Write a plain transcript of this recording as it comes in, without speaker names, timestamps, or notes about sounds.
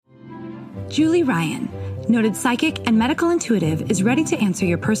Julie Ryan, noted psychic and medical intuitive, is ready to answer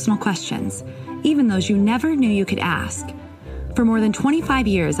your personal questions, even those you never knew you could ask. For more than 25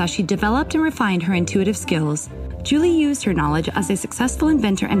 years, as she developed and refined her intuitive skills, Julie used her knowledge as a successful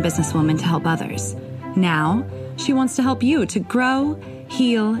inventor and businesswoman to help others. Now, she wants to help you to grow,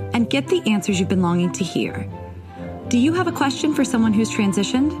 heal, and get the answers you've been longing to hear. Do you have a question for someone who's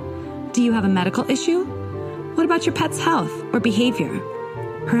transitioned? Do you have a medical issue? What about your pet's health or behavior?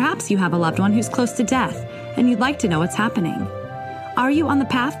 Perhaps you have a loved one who's close to death and you'd like to know what's happening. Are you on the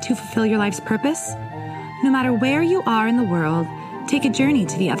path to fulfill your life's purpose? No matter where you are in the world, take a journey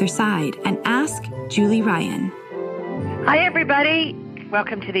to the other side and ask Julie Ryan. Hi, everybody.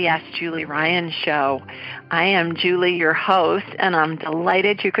 Welcome to the Ask Julie Ryan Show. I am Julie, your host, and I'm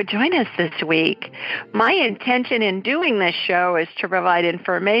delighted you could join us this week. My intention in doing this show is to provide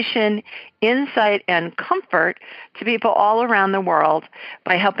information, insight, and comfort to people all around the world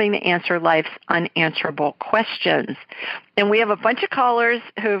by helping to answer life's unanswerable questions. And we have a bunch of callers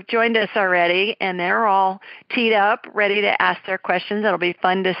who've joined us already, and they're all teed up, ready to ask their questions. It'll be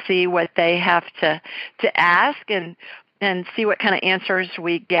fun to see what they have to ask and see what kind of answers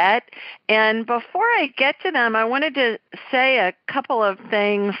we get. And before I get to them, I wanted to say a couple of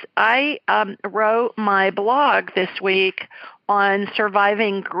things. I wrote my blog this week on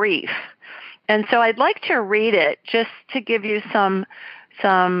surviving grief. And so I'd like to read it just to give you some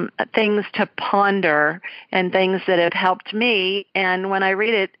things to ponder and things that have helped me. And when I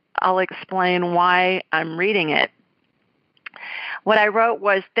read it, I'll explain why I'm reading it. What I wrote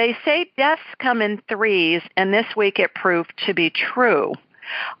was, they say deaths come in threes, and this week it proved to be true.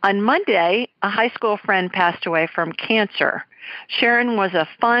 On Monday, a high school friend passed away from cancer. Sharon was a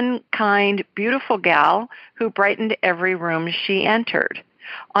fun, kind, beautiful gal who brightened every room she entered.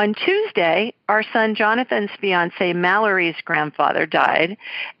 On Tuesday, our son Jonathan's fiancée Mallory's grandfather died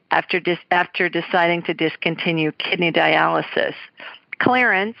after deciding to discontinue kidney dialysis.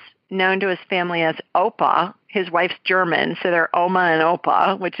 Clarence, known to his family as Opa, his wife's German, so they're Oma and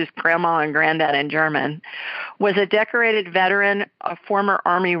Opa, which is grandma and granddad in German, was a decorated veteran, a former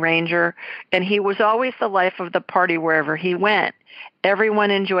Army Ranger, and he was always the life of the party wherever he went.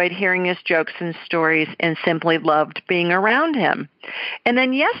 Everyone enjoyed hearing his jokes and stories and simply loved being around him. And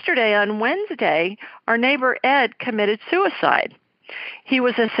then yesterday, on Wednesday, our neighbor Ed committed suicide. He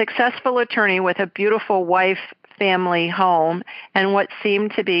was a successful attorney with a beautiful wife, family, home, and what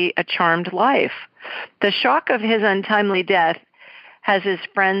seemed to be a charmed life. The shock of his untimely death has his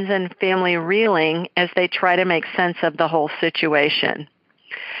friends and family reeling as they try to make sense of the whole situation.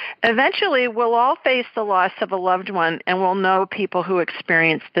 Eventually, we'll all face the loss of a loved one, and we'll know people who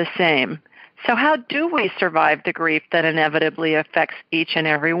experience the same. So how do we survive the grief that inevitably affects each and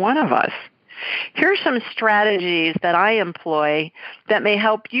every one of us? Here are some strategies that I employ that may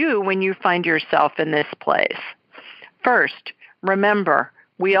help you when you find yourself in this place. First, remember,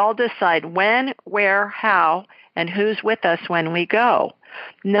 we all decide when, where, how, and who's with us when we go.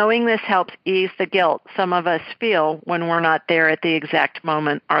 Knowing this helps ease the guilt some of us feel when we're not there at the exact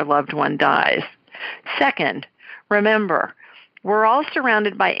moment our loved one dies. Second, remember, we're all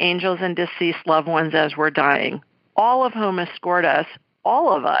surrounded by angels and deceased loved ones as we're dying, all of whom escort us,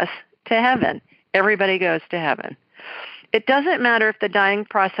 all of us, to heaven. Everybody goes to heaven. It doesn't matter if the dying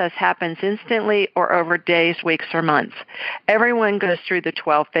process happens instantly or over days, weeks, or months. Everyone goes through the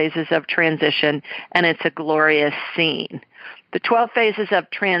 12 phases of transition, and it's a glorious scene. The 12 phases of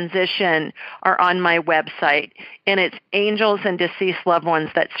transition are on my website, and it's angels and deceased loved ones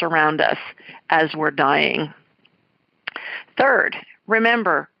that surround us as we're dying. Third,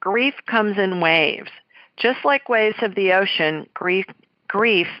 remember, grief comes in waves. Just like waves of the ocean, grief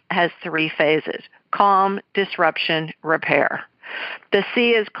has three phases: calm, disruption, repair. The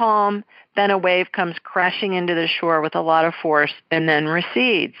sea is calm, then a wave comes crashing into the shore with a lot of force and then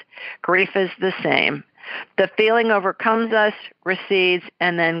recedes. Grief is the same. The feeling overcomes us, recedes,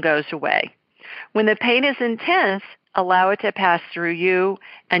 and then goes away. When the pain is intense, allow it to pass through you,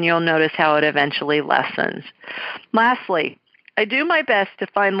 and you'll notice how it eventually lessens. Lastly, I do my best to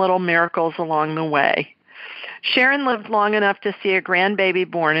find little miracles along the way. Sharon lived long enough to see a grandbaby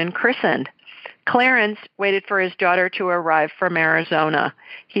born and christened. Clarence waited for his daughter to arrive from Arizona.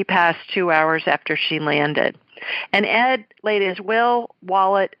 He passed 2 hours after she landed. And Ed laid his will,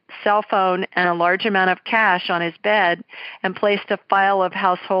 wallet, cell phone, and a large amount of cash on his bed and placed a file of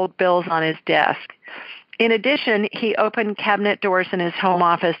household bills on his desk. In addition, he opened cabinet doors in his home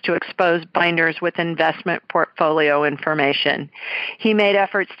office to expose binders with investment portfolio information. He made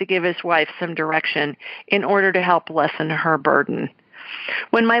efforts to give his wife some direction in order to help lessen her burden.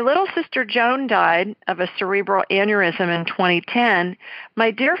 When my little sister Joan died of a cerebral aneurysm in 2010,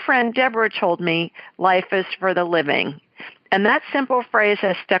 my dear friend Deborah told me, life is for the living. And that simple phrase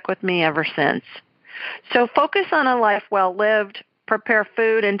has stuck with me ever since. So focus on a life well lived, prepare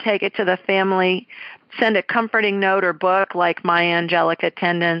food and take it to the family, send a comforting note or book like My Angelic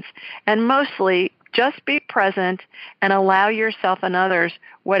Attendants, and mostly just be present and allow yourself and others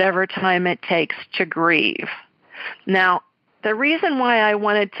whatever time it takes to grieve. Now, the reason why I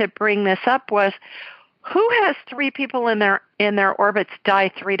wanted to bring this up was, who has 3 people in their orbits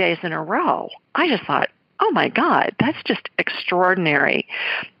die 3 days in a row? I just thought, oh my God, that's just extraordinary.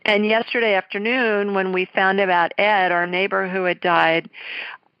 And yesterday afternoon, when we found about Ed, our neighbor who had died,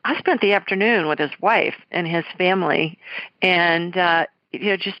 I spent the afternoon with his wife and his family, and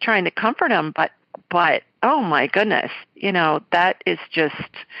just trying to comfort him. But oh my goodness, that is just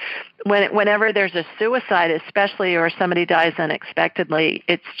whenever there's a suicide, especially, or somebody dies unexpectedly,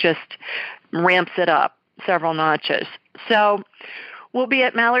 it's just ramps it up several notches. So we'll be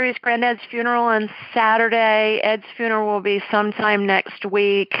at Mallory's granddad's funeral on Saturday. Ed's funeral will be sometime next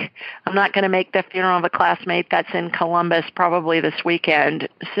week. I'm not going to make the funeral of a classmate that's in Columbus probably this weekend.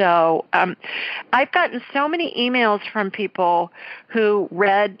 So I've gotten so many emails from people who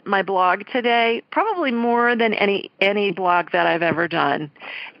read my blog today, probably more than any blog that I've ever done.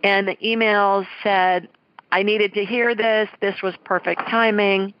 And the emails said, I needed to hear this. This was perfect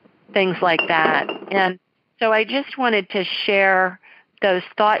timing, things like that. And so I just wanted to share those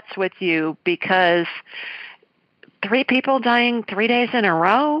thoughts with you, because 3 people dying 3 days in a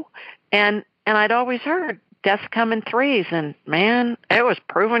row, and I'd always heard deaths come in threes, and man, it was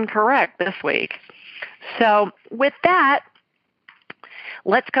proven correct this week. So with that,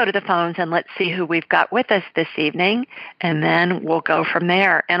 let's go to the phones and let's see who we've got with us this evening, and then we'll go from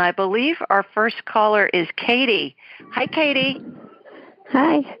there. And I believe our first caller is Katie. Hi, Katie.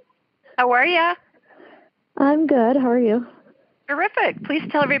 Hi. How are you? I'm good. How are you? Terrific. Please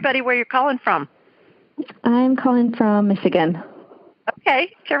tell everybody where you're calling from. I'm calling from Michigan.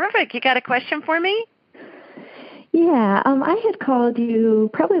 Okay, terrific. You got a question for me? Yeah, I had called you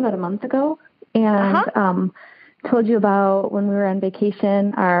probably about a month ago and told you about when we were on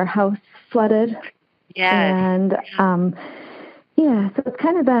vacation, our house flooded. Yes. And, so it's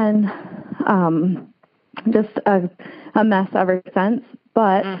kind of been just a mess ever since.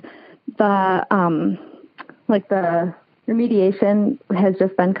 But the remediation has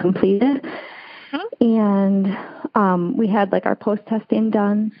just been completed. And we had our post testing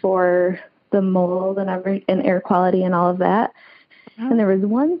done for the mold and air quality and all of that. And there was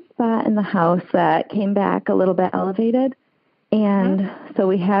one spot in the house that came back a little bit elevated. And so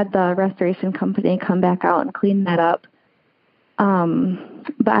we had the restoration company come back out and clean that up. But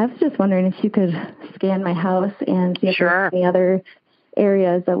I was just wondering if you could scan my house and see if there's any other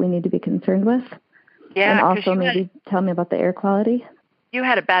areas that we need to be concerned with. Yeah, and also maybe tell me about the air quality. You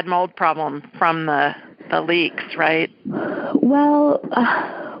had a bad mold problem from the leaks, right? Well,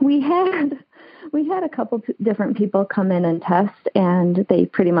 we had a couple different people come in and test, and they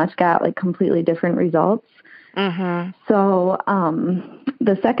pretty much got completely different results. So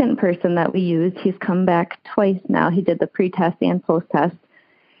the second person that we used, he's come back twice now. He did the pre-test and post-test.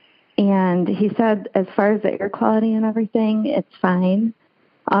 And he said, as far as the air quality and everything, it's fine.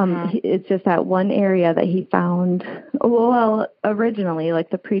 It's just that one area that he found, originally,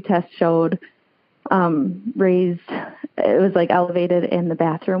 the pre-test showed raised, it was elevated in the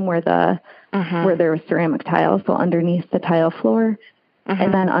bathroom where where there was ceramic tile, so underneath the tile floor,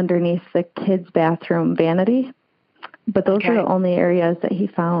 and then underneath the kids' bathroom vanity. But those were the only areas that he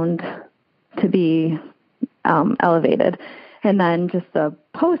found to be elevated. And then just the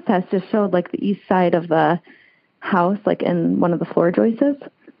post-test just showed the east side of the house, in one of the floor joists,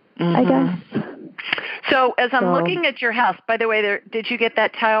 I guess. So as I'm looking at your house, by the way, did you get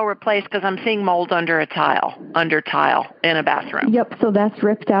that tile replaced? Because I'm seeing mold under tile in a bathroom. Yep, so that's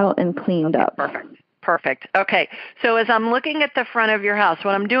ripped out and cleaned up. Perfect. Okay, so as I'm looking at the front of your house,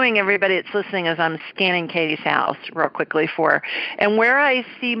 what I'm doing, everybody that's listening, is I'm scanning Katie's house real quickly for her. And where I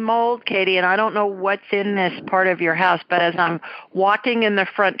see mold, Katie, and I don't know what's in this part of your house, but as I'm walking in the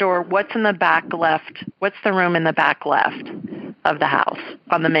front door, what's in the back left? What's the room in the back left of the house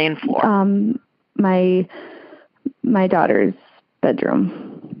on the main floor? My daughter's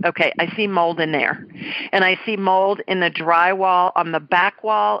bedroom. Okay, I see mold in there. And I see mold in the drywall, on the back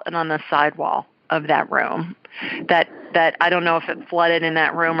wall, and on the side wall of that room. That I don't know if it flooded in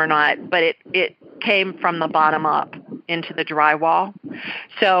that room or not, but it came from the bottom up into the drywall.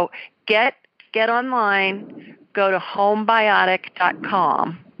 So get online, go to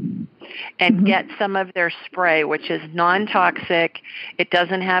homebiotic.com, and get some of their spray, which is non-toxic. It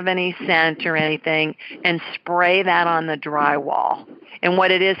doesn't have any scent or anything, and spray that on the drywall. And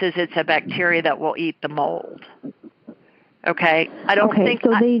what it is it's a bacteria that will eat the mold. Okay? I don't think,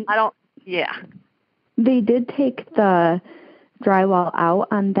 so yeah. They did take the drywall out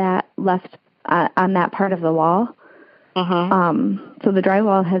on that on that part of the wall. So the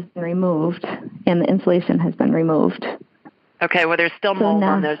drywall has been removed and the insulation has been removed. Okay, well, there's still mold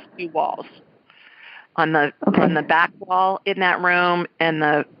on those two walls, on the back wall in that room and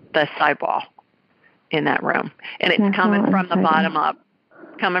the side wall in that room, and it's coming from the bottom up.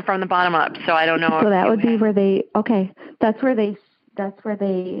 So I don't know. So that would be where that's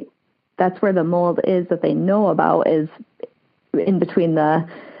where the mold is that they know about, is in between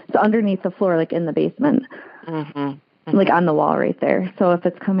so underneath the floor, like in the basement. Like on the wall right there. So if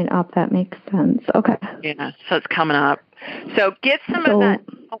it's coming up, that makes sense. Okay. Yeah, so it's coming up. So get some of that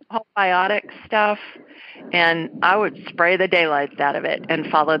whole biotic stuff, and I would spray the daylights out of it and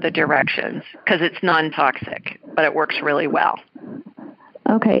follow the directions because it's non-toxic, but it works really well.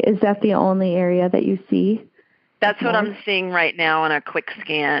 Okay. Is that the only area that you see? That's what I'm seeing right now on a quick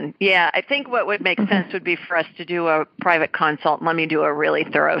scan. Yeah, I think what would make sense would be for us to do a private consult. Let me do a really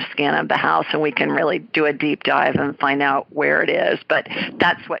thorough scan of the house, and we can really do a deep dive and find out where it is. But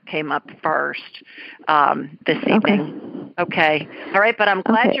that's what came up first this evening. Okay. All right, but I'm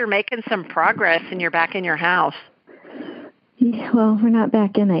glad you're making some progress and you're back in your house. Yeah, well, we're not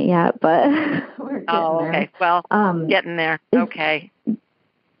back in it yet, but we're getting there. Okay. Well, getting there. Okay. Do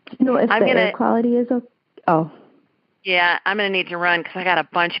you know if the air quality is okay? Oh. Yeah, I'm going to need to run because I got a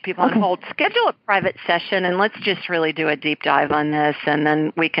bunch of people on hold. Schedule a private session, and let's just really do a deep dive on this, and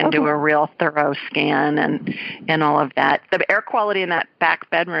then we can do a real thorough scan and all of that. The air quality in that back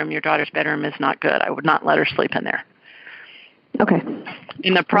bedroom, your daughter's bedroom, is not good. I would not let her sleep in there. Okay.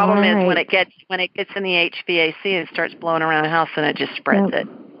 And the problem is when it gets in the HVAC, it starts blowing around the house, and it just spreads it.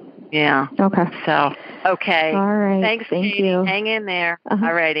 Yeah. Okay. So, okay. All right. Thanks, Thank Katie. you. Hang in there. All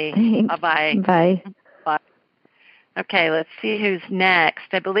righty. Bye-bye. Bye. Bye. Okay, let's see who's next.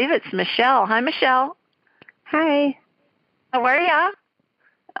 I believe it's Michelle. Hi, Michelle. Hi. How are ya?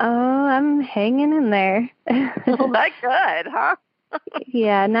 Oh, I'm hanging in there. Not good, huh?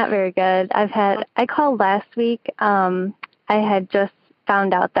 Yeah, not very good. I called last week. I had just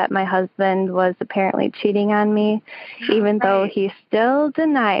found out that my husband was apparently cheating on me, even though he still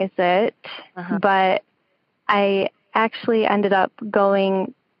denies it. But I actually ended up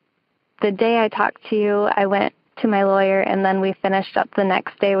going, the day I talked to you, I went to my lawyer, and then we finished up the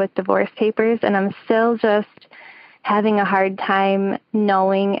next day with divorce papers, and I'm still just having a hard time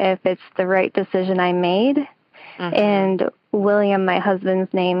knowing if it's the right decision I made. And William, my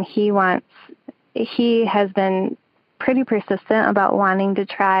husband's name, he has been pretty persistent about wanting to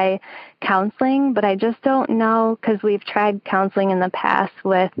try counseling, but I just don't know, because we've tried counseling in the past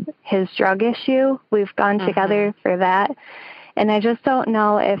with his drug issue. We've gone together for that, and I just don't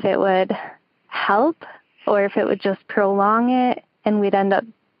know if it would help or if it would just prolong it and we'd end up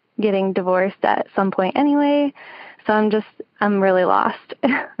getting divorced at some point anyway. So I'm really lost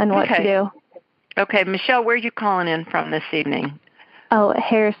on what to do. Okay, Michelle, where are you calling in from this evening? Oh,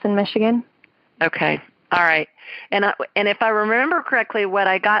 Harrison, Michigan. Okay. All right. And if I remember correctly, what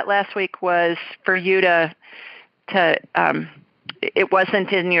I got last week was for you to it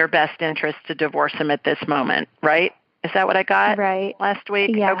wasn't in your best interest to divorce him at this moment, right? Is that what I got last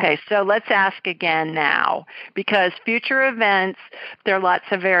week? Yeah. Okay, so let's ask again now, because future events, there are lots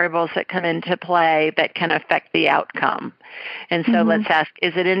of variables that come into play that can affect the outcome. And so let's ask,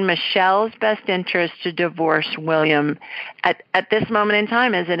 is it in Michelle's best interest to divorce William? At this moment in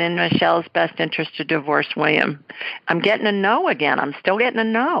time, is it in Michelle's best interest to divorce William? I'm getting a no again. I'm still getting a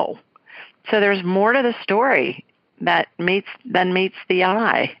no. So there's more to the story than meets the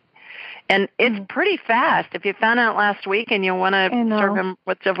eye. And it's pretty fast. If you found out last week and you want to serve him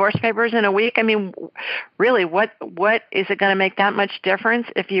with divorce papers in a week, I mean, really, what is it going to make that much difference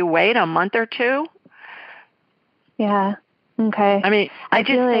if you wait a month or two? Yeah. Okay. I mean, I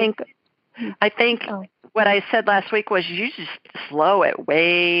think what I said last week was you just slow it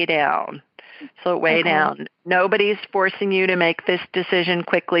way down. Slow it way down. Nobody's forcing you to make this decision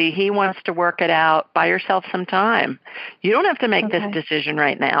quickly. He wants to work it out. Buy yourself some time. You don't have to make this decision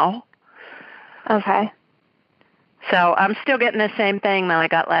right now. Okay. So I'm still getting the same thing that I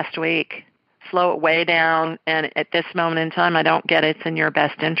got last week. Slow it way down, and at this moment in time, I don't get it's in your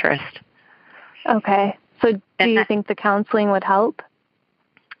best interest. Okay. So do you think the counseling would help?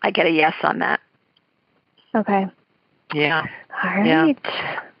 I get a yes on that. Okay. Yeah. All right.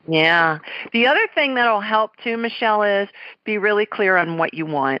 Yeah. The other thing that'll help too, Michelle, is be really clear on what you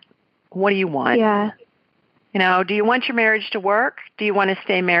want. What do you want? Yeah. Do you want your marriage to work? Do you want to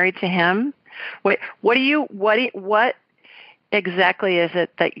stay married to him? What exactly is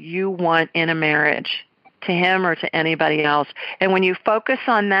it that you want in a marriage, to him or to anybody else? And when you focus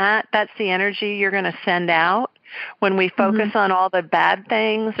on that, that's the energy you're going to send out. When we focus on all the bad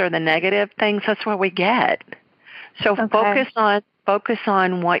things or the negative things, that's what we get. So focus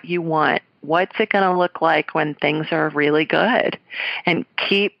on what you want. What's it going to look like when things are really good? And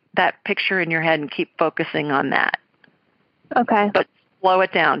keep that picture in your head and keep focusing on that. Okay. But slow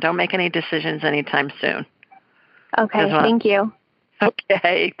it down. Don't make any decisions anytime soon. Okay, thank you.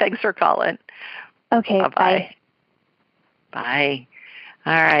 Okay, thanks for calling. Okay, bye. Bye.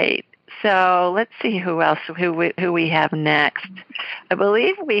 All right. So let's see who we have next. I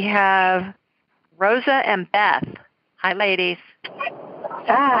believe we have Rosa and Beth. Hi, ladies.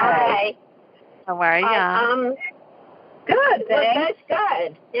 Hi. How are you? Good. That's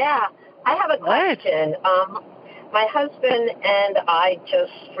good. Yeah. I have a question. My husband and I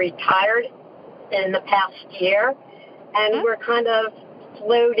just retired in the past year, and we're kind of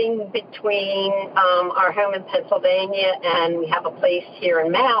floating between our home in Pennsylvania, and we have a place here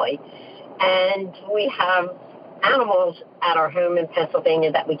in Maui. And we have animals at our home in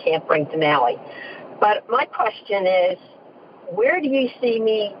Pennsylvania that we can't bring to Maui. But my question is, where do you see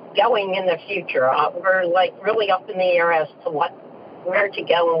me going in the future? We're like really up in the air as to where to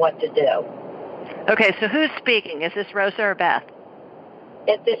go and what to do. Okay, so who's speaking? Is this Rosa or Beth?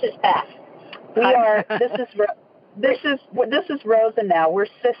 This is Beth. We are. This is Rosa. Now we're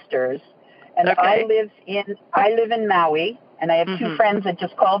sisters, and I live in Maui, and I have two friends that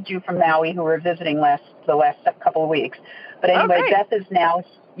just called you from Maui who were visiting the last couple of weeks. But anyway, Beth is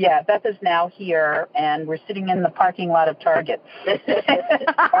now here, and we're sitting in the parking lot of Target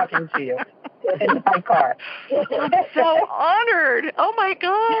talking to you in my car. I'm so honored. Oh my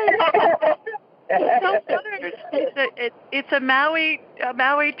God. It's a Maui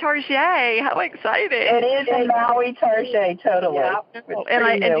Target. How exciting! It is a Maui Target, totally. Yeah.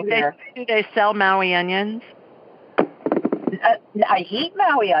 Do they sell Maui onions? I eat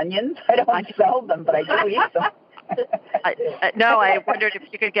Maui onions. I don't sell them, but I do eat them. I wondered if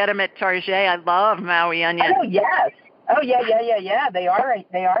you could get them at Target. I love Maui onions. Oh yes. Oh yeah. They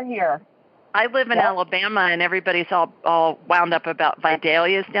are here. I live in Alabama, and everybody's all wound up about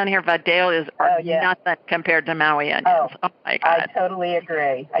Vidalias down here. Vidalias are nothing compared to Maui onions. Oh my God! I totally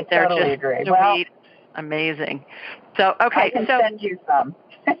agree. They're agree. Sweet, amazing. So I can send you some.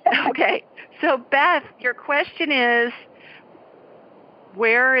 Okay, so Beth, your question is,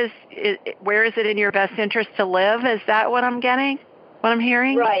 where is it in your best interest to live? Is that what I'm getting? What I'm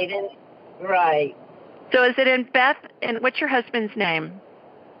hearing? Right. So is it in Beth? And what's your husband's name?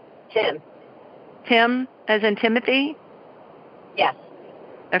 Tim. Tim, as in Timothy? Yes.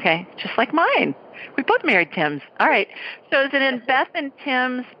 Okay, just like mine. We both married Tims. All right. So is it in Beth and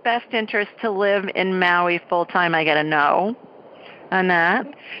Tim's best interest to live in Maui full-time? I get a no on that.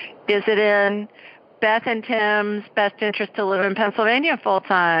 Is it in Beth and Tim's best interest to live in Pennsylvania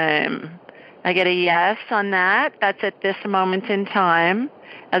full-time? I get a yes on that. That's at this moment in time.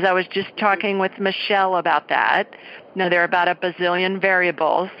 As I was just talking with Michelle about that. There are about a bazillion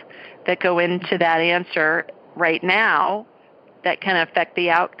variables that go into that answer right now that can affect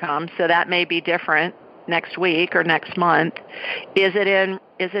the outcome. So that may be different next week or next month. Is it in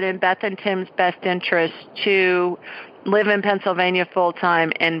Beth and Tim's best interest to live in Pennsylvania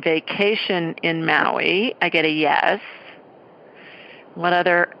full-time and vacation in Maui? I get a yes. What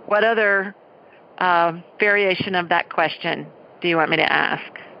other variation of that question do you want me to ask?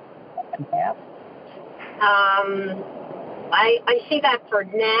 Yeah. I see that for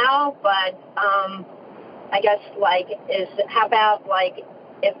now, but I guess how about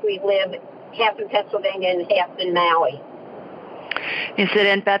if we live half in Pennsylvania and half in Maui? Is it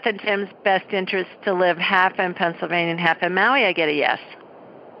in Beth and Tim's best interest to live half in Pennsylvania and half in Maui? I get a yes.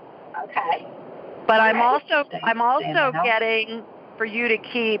 Okay. But I'm also getting for you to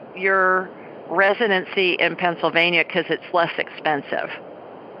keep your residency in Pennsylvania because it's less expensive.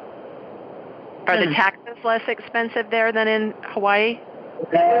 Are the taxes less expensive there than in Hawaii?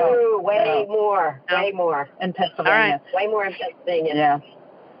 No, way more. Way more in Pennsylvania. All right. Way more in Pennsylvania. Yeah.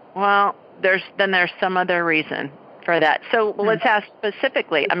 Well, there's some other reason for that. So let's ask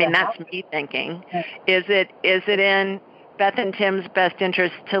specifically. I mean, that's me thinking. Is it in Beth and Tim's best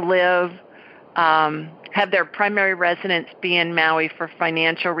interest to live, have their primary residence be in Maui for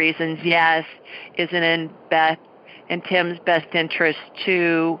financial reasons? Yes. Is it in Beth and Tim's best interest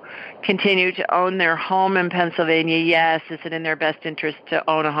to continue to own their home in Pennsylvania? Yes. Is it in their best interest to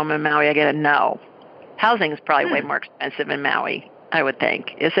own a home in Maui? I get a no. Housing is probably way more expensive in Maui, I would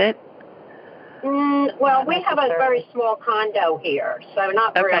think. Is it? Well, we have a very small condo here, so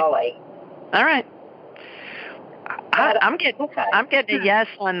not really. All right. I'm getting a yes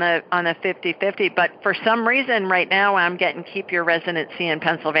on the 50-50, but for some reason right now I'm getting keep your residency in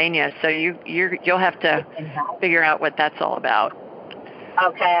Pennsylvania. So you'll have to figure out what that's all about.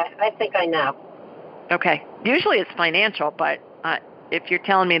 Okay, I think I know. Okay. Usually it's financial, but if you're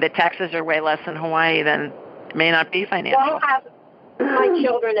telling me the taxes are way less in Hawaii, then it may not be financial. Well, I'll have my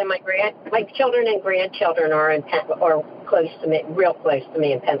children and my children and grandchildren are close to me, real close to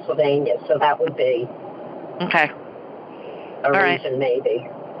me in Pennsylvania, so that would be okay. A reason, maybe.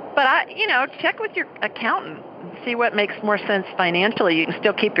 But check with your accountant and see what makes more sense financially. You can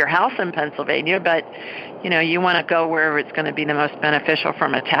still keep your house in Pennsylvania, but you want to go wherever it's going to be the most beneficial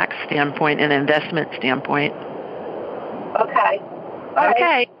from a tax standpoint and investment standpoint. Okay. All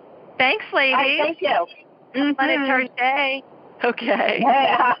right. Thanks, ladies. Thank you. Planetary day. Okay.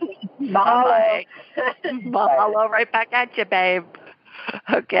 Yeah. Bye. Mahalo. Right back at you, babe.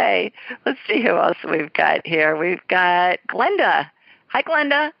 Okay. Let's see who else we've got here. We've got Glenda. Hi,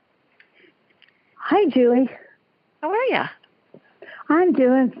 Glenda. Hi, Julie. How are you? I'm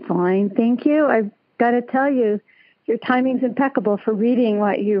doing fine, thank you. I've got to tell you, your timing's impeccable for reading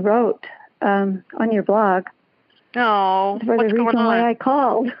what you wrote on your blog. Oh, for the reason why I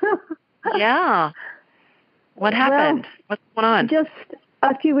called. Yeah. What happened? What's going on? Just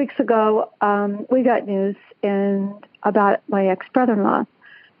a few weeks ago, we got news about my ex-brother-in-law.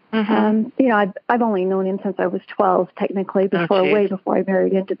 Mm-hmm. I've only known him since I was 12, technically, way before I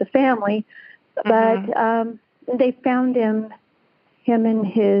married into the family. Mm-hmm. But they found him and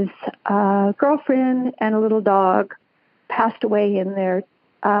his girlfriend and a little dog passed away in their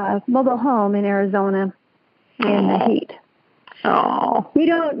mobile home in Arizona in the heat. Oh. We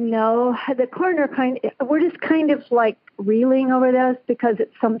don't know. The coroner we're just kind of like reeling over this because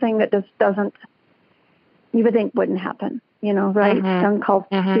it's something that just doesn't, you would think wouldn't happen, right? Mm-hmm. Uncalled,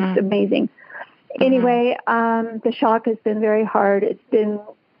 just amazing. Mm-hmm. Anyway, the shock has been very hard. It's been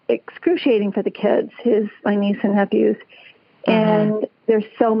excruciating for the kids, my niece and nephews. Mm-hmm. And there's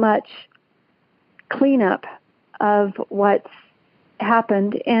so much cleanup of what's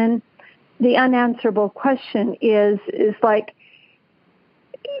happened. And the unanswerable question is like,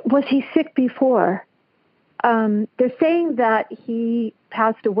 was he sick before? They're saying that he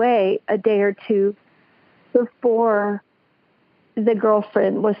passed away a day or two before the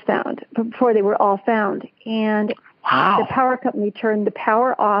girlfriend was found, before they were all found. And wow. The power company turned the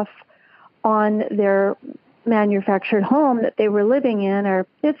power off on their manufactured home that they were living in, or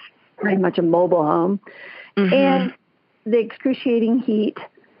it's pretty much a mobile home. Mm-hmm. And the excruciating heat,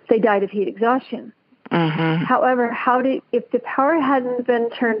 they died of heat exhaustion. Mm-hmm. However, if the power hadn't been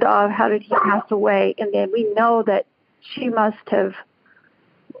turned off, how did he pass away? And then we know that she must have,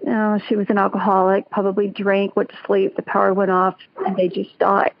 she was an alcoholic, probably drank, went to sleep, the power went off, and they just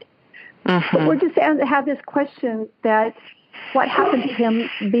died. Mm-hmm. But we're just have this question that what happened to him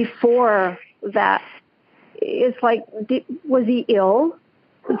before that? It's like, was he ill?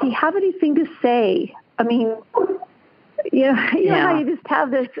 Did he have anything to say? I mean, you know how you just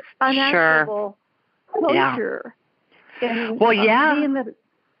have this unanswerable closure. Yeah. And, well, yeah.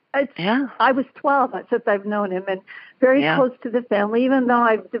 I was 12 since I've known him and very close to the family. Even though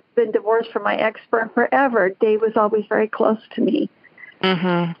I've been divorced from my ex for forever, Dave was always very close to me.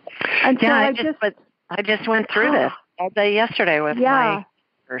 Mm-hmm. And so I just went through this all day yesterday with my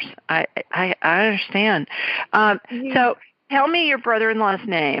I understand. So tell me your brother-in-law's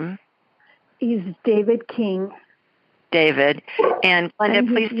name. He's David King. David. And Glenda,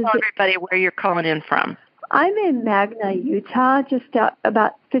 please tell everybody where you're calling in from. I'm in Magna, Utah, just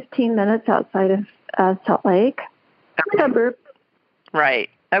about 15 minutes outside of Salt Lake. Suburb. Right.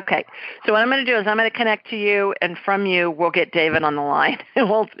 Okay. So what I'm going to do is I'm going to connect to you, and from you, we'll get David on the line, and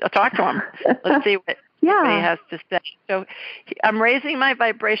we'll talk to him. Let's see what he has to say. So I'm raising my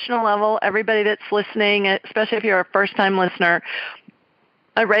vibrational level. Everybody that's listening, especially if you're a first-time listener,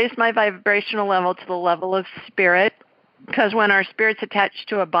 I raised my vibrational level to the level of spirit, because when our spirit's attached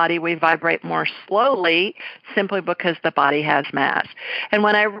to a body, we vibrate more slowly simply because the body has mass. And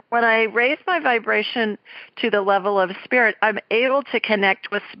when I raise my vibration to the level of spirit, I'm able to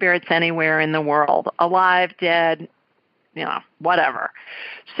connect with spirits anywhere in the world, alive, dead, whatever.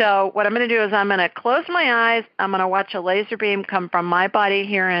 So what I'm going to do is I'm going to close my eyes. I'm going to watch a laser beam come from my body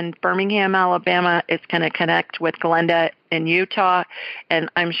here in Birmingham, Alabama. It's going to connect with Glenda in Utah, and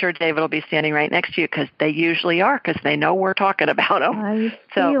I'm sure David will be standing right next to you because they usually are, because they know we're talking about him. I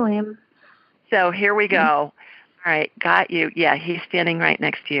feel him. So here we go. All right, got you. Yeah, he's standing right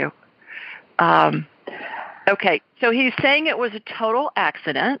next to you. Okay, so he's saying it was a total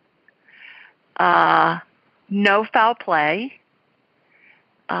accident. No foul play.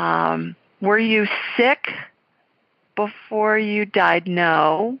 Were you sick before you died?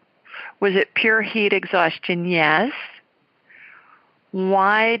 No. Was it pure heat exhaustion? Yes.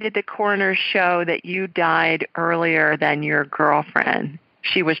 Why did the coroner show that you died earlier than your girlfriend?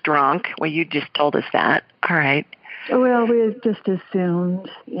 She was drunk. Well, you just told us that. All right. Well, we just assumed,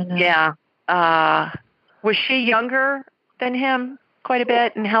 Yeah. Was she younger than him quite a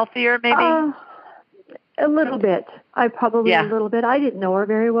bit and healthier, maybe? A little bit. A little bit. I didn't know her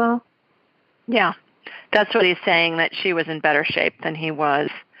very well. Yeah. That's what he's saying, that she was in better shape than he was.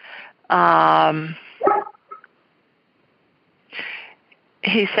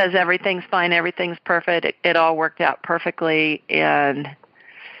 He says everything's fine, everything's perfect. It all worked out perfectly. And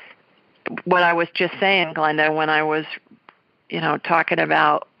what I was just saying, Glenda, when I was, talking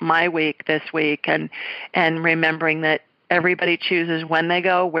about my week this week and remembering that everybody chooses when they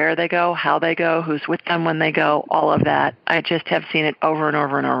go, where they go, how they go, who's with them when they go, all of that. I just have seen it over and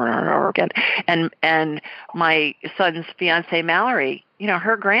over and over and over again. And my son's fiance, Mallory,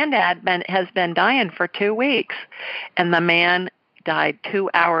 her granddad has been dying for 2 weeks. And the man died 2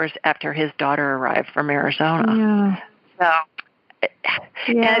 hours after his daughter arrived from Arizona. Yeah.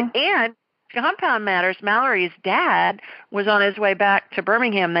 So, and compound matters, Mallory's dad was on his way back to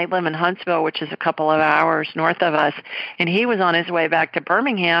Birmingham. They live in Huntsville, which is a couple of hours north of us, and he was on his way back to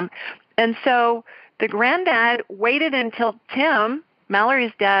Birmingham. And so the granddad waited until Tim,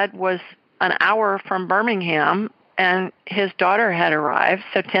 Mallory's dad, was an hour from Birmingham, and his daughter had arrived.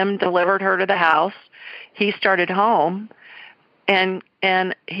 So Tim delivered her to the house. He started home, and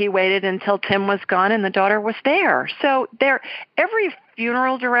he waited until Tim was gone and the daughter was there. So every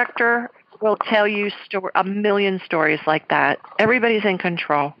funeral director will tell you a million stories like that. Everybody's in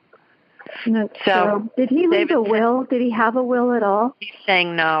control. That's true. Did he leave a will? Did he have a will at all? He's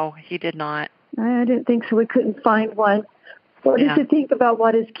saying no, he did not. I didn't think so. We couldn't find one. What did you think about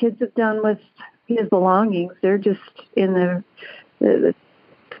what his kids have done with his belongings? They're just in the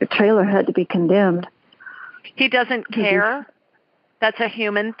trailer had to be condemned. He doesn't care. That's a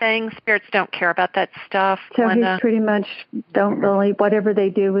human thing. Spirits don't care about that stuff. So he pretty much don't really, whatever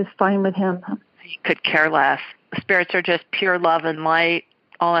they do is fine with him. He could care less. Spirits are just pure love and light.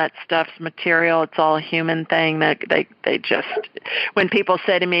 All that stuff's material. It's all a human thing. They just, when people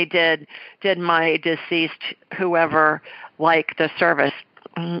say to me, did my deceased whoever like the service?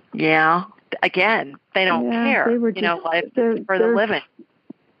 Yeah. Again, they don't care. They were just, life for the living.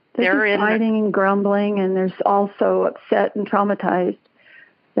 They're just fighting and grumbling, and there's also upset and traumatized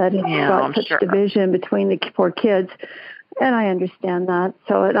that it's got such division between the poor kids. And I understand that.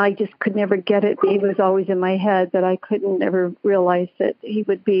 So and I just could never get it. He was always in my head that I couldn't ever realize that he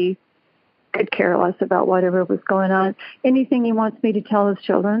could care less about whatever was going on. Anything he wants me to tell his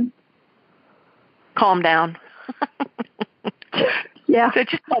children? Calm down. Yeah. So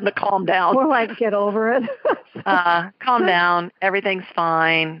just tell them to calm down. Or like get over it. Calm down. Everything's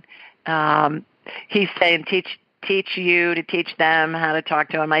fine. He's saying teach you to teach them how to talk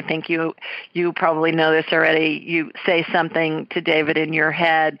to him. I think you probably know this already. You say something to David in your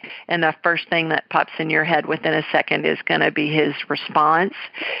head, and the first thing that pops in your head within a second is going to be his response.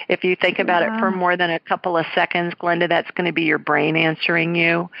 If you think about it for more than a couple of seconds, Glenda, that's going to be your brain answering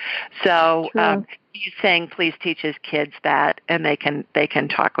you. So he's saying, please teach his kids that, and they can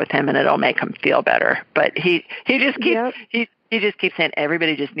talk with him, and it'll make him feel better. But he just keeps he just keeps saying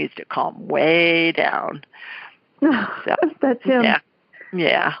everybody just needs to calm way down. So, that's him.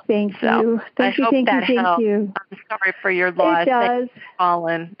 Yeah. Thank you. Thank you. I'm sorry for your loss. It does.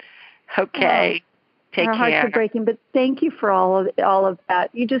 Colin. Okay. Take care. Our hearts are breaking, but thank you for all of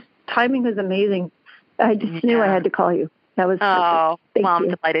that. Timing was amazing. I just knew I had to call you. That was perfect. I'm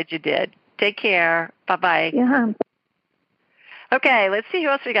delighted you did. Take care. Bye-bye. Yeah. Okay, let's see who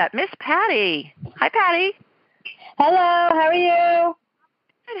else we got. Miss Patty. Hi, Patty. Hello, how are you?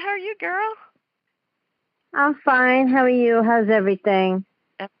 Good. How are you, girl? I'm fine. How are you? How's everything?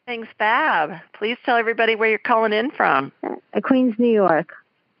 Everything's fab. Please tell everybody where you're calling in from. Queens, New York.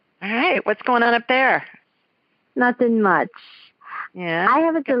 All right. What's going on up there? Nothing much. Yeah. I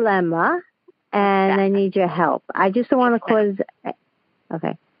have a dilemma, and I need your help. I just don't want to cause...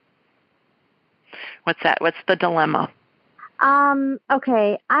 Okay. What's that? What's the dilemma?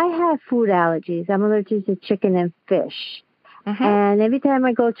 Okay. I have food allergies. I'm allergic to chicken and fish. Mm-hmm. And every time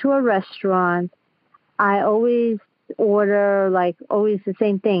I go to a restaurant, I always order, always the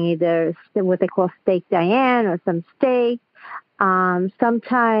same thing, either what they call steak Diane or some steak.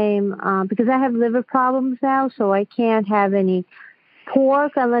 Sometime, because I have liver problems now, so I can't have any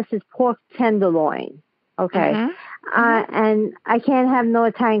pork unless it's pork tenderloin. Okay. And I can't have no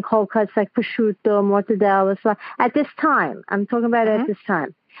Italian cold cuts like prosciutto, mortadella. So at this time, I'm talking about at this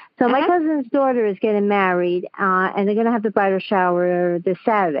time. So my cousin's daughter is getting married, and they're going to have the bridal shower this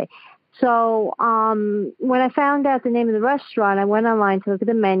Saturday. So when I found out the name of the restaurant, I went online to look at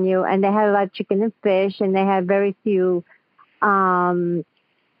the menu, and they had a lot of chicken and fish, and they had very few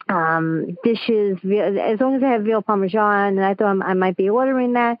dishes, as long as they have veal parmesan, and I thought I might be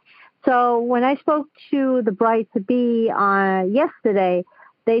ordering that. So when I spoke to the bride-to-be yesterday,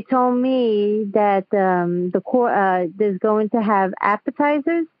 they told me that there's going to have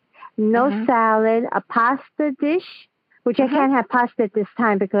appetizers, no salad, a pasta dish, which I can't have pasta at this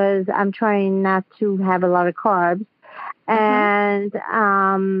time because I'm trying not to have a lot of carbs, and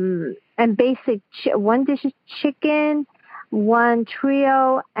basic one dish of chicken, one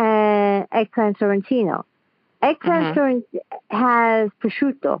trio, and eggplant sorrentino. Eggplant sorrentino has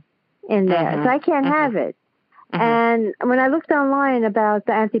prosciutto in there, so I can't have it. And when I looked online about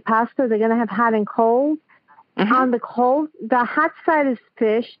the antipasto, they're going to have hot and cold. On the hot side is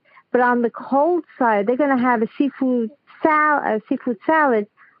fish, but on the cold side, they're going to have a seafood salad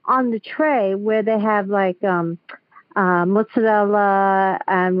on the tray where they have like mozzarella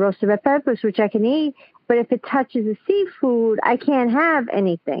and roasted red peppers, which I can eat. But if it touches the seafood, I can't have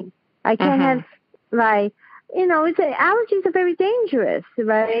anything. I can't have, like, allergies are very dangerous,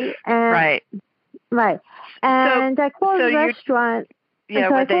 right? And, right. And I called the restaurant. Yeah,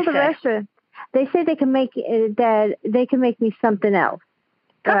 so I called the restaurant. They say they can make me something else.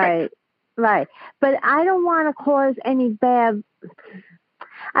 Perfect. Right. But I don't want to cause an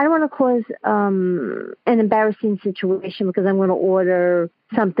embarrassing situation because I'm going to order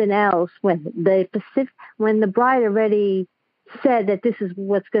something else when the bride already said that this is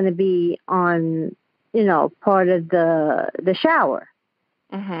what's going to be on, part of the shower.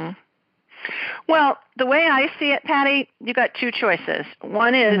 Well, the way I see it, Patty, you got two choices.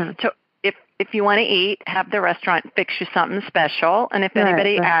 One is to, if you want to eat, have the restaurant fix you something special. And if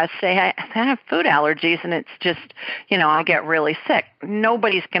anybody asks, say, I have food allergies and it's just, I get really sick.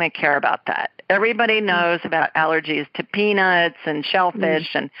 Nobody's going to care about that. Everybody knows about allergies to peanuts and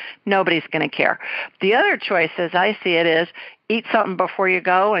shellfish, and nobody's going to care. The other choice, as I see it, is eat something before you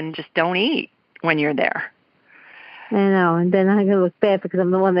go and just don't eat when you're there. I know, and then I'm going to look bad because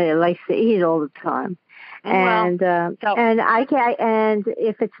I'm the one that likes to eat all the time. And I can't. And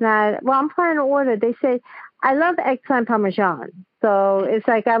if it's not, I'm planning to order. They say I love eggplant parmesan, so it's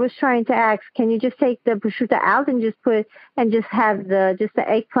like I was trying to ask, can you just take the prosciutto out and just have the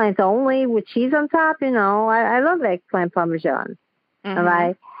eggplant only with cheese on top? I love eggplant parmesan. All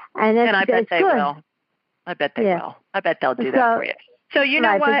right, and I bet they will. I bet they will. I bet they'll do that for you. So you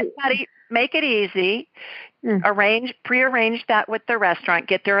know what, Patty? Make it easy. Prearrange that with the restaurant.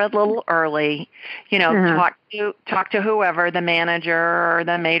 Get there a little early. Talk to whoever, the manager or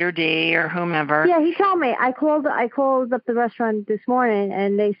the maitre d' or whomever. Yeah, he told me. I called up the restaurant this morning,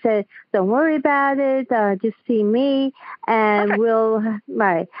 and they said, "Don't worry about it. Just see me, and we'll."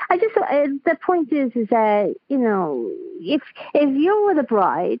 Right. The point is that if you were the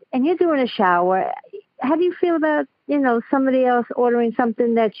bride and you're doing a shower, how do you feel about somebody else ordering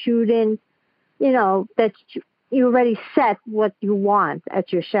something that you didn't? That you already set what you want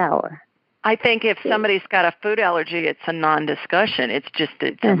at your shower. I think if somebody's got a food allergy, it's a non-discussion. It's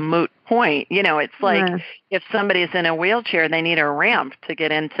a moot point. It's like if somebody's in a wheelchair, they need a ramp to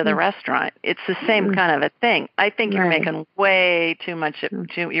get into the restaurant. It's the same kind of a thing. I think you're making way too much.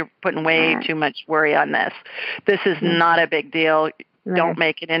 You're putting way too much worry on this. This is not a big deal. Don't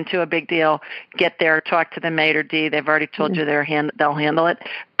make it into a big deal. Get there, talk to the maitre d'. They've already told you they'll handle it.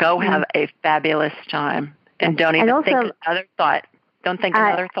 Go have a fabulous time, and don't even think another thought. Don't think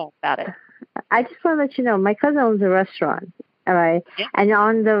another thought about it. I just want to let you know, my cousin owns a restaurant. All right, and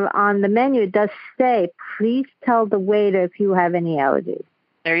on the menu it does say, please tell the waiter if you have any allergies.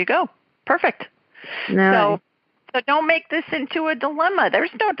 There you go. Perfect. So don't make this into a dilemma.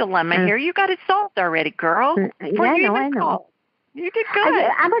 There's no dilemma here. You got it solved already, girl. I know. You did good.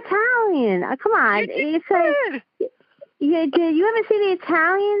 I'm Italian. Come on. You did good. You ever see the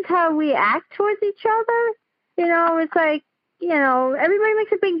Italians, how we act towards each other? It's like, everybody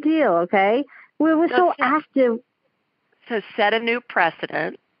makes a big deal, okay? We're so active. So set a new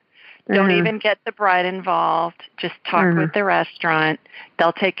precedent. Don't even get the bride involved. Just talk with the restaurant.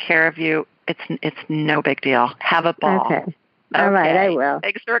 They'll take care of you. It's no big deal. Have a ball. Okay. All right, I will.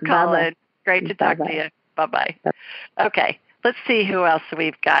 Thanks for calling. Bye-bye. Great to talk to you. Bye-bye. Okay. Let's see who else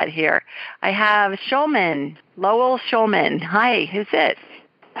we've got here. I have Shulman, Lowell Shulman. Hi, who's it?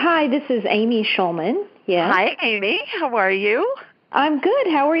 Hi, this is Amy Shulman. Yeah. Hi, Amy. How are you? I'm good.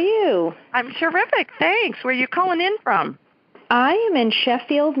 How are you? I'm terrific. Thanks. Where are you calling in from? I am in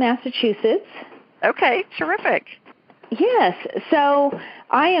Sheffield, Massachusetts. Okay, terrific. Yes. So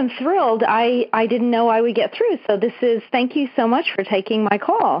I am thrilled. I didn't know I would get through. So thank you so much for taking my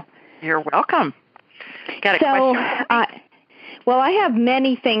call. You're welcome. Got a question? Well, I have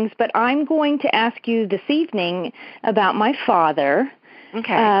many things, but I'm going to ask you this evening about my father.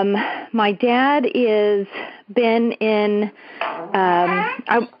 Okay. My dad is been in,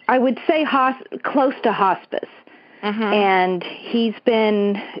 I would say close to hospice. Mm-hmm. And he's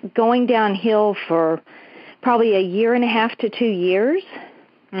been going downhill for probably 1.5 to 2 years.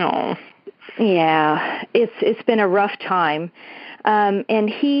 No. Yeah, it's been a rough time. And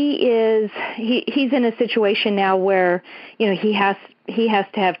he's in a situation now where, he has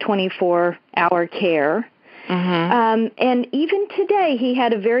to have 24-hour care. Mm-hmm. And even today, he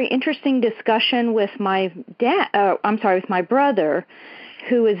had a very interesting discussion with my with my brother,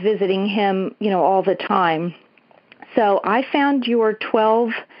 who is visiting him, all the time. So I found your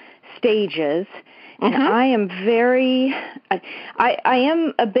 12 stages, and mm-hmm. I am I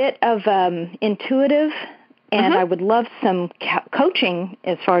am a bit of intuitive, and mm-hmm. I would love some coaching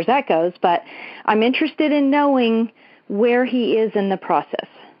as far as that goes, but I'm interested in knowing where he is in the process.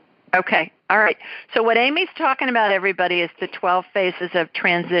 Okay. All right. So what Amy's talking about, everybody, is the 12 phases of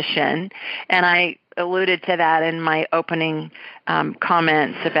transition, and I alluded to that in my opening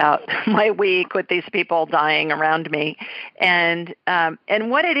comments about my week with these people dying around me. And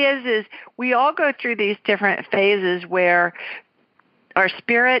what it is we all go through these different phases where our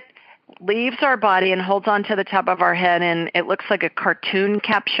spirit leaves our body and holds on to the top of our head, and it looks like a cartoon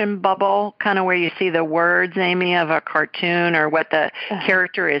caption bubble, kind of where you see the words, Amy, of a cartoon or what the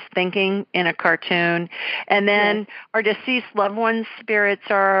character is thinking in a cartoon. And then our deceased loved ones' spirits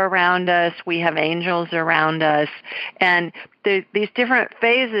are around us. We have angels around us. And these different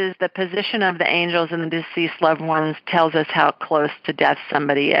phases, the position of the angels and the deceased loved ones tells us how close to death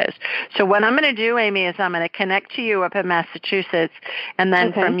somebody is. So what I'm going to do, Amy, is I'm going to connect to you up in Massachusetts, and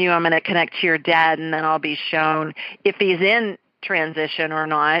then from you I'm going to connect to your dad, and then I'll be shown if he's in transition or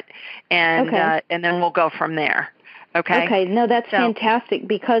not, and then we'll go from there. Okay. Okay. No, that's fantastic,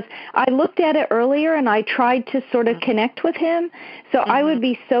 because I looked at it earlier and I tried to sort of connect with him. So I would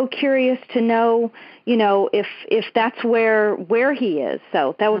be so curious to know, if that's where he is.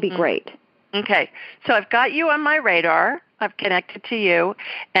 So that would be great. Okay. So I've got you on my radar. I've connected to you,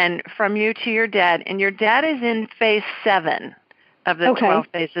 and from you to your dad. And your dad is in phase 7 of the 12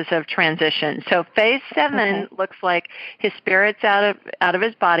 phases of transition. So phase 7 looks like his spirit's out of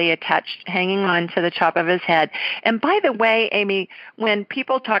his body, attached, hanging on to the top of his head. And by the way, Amy, when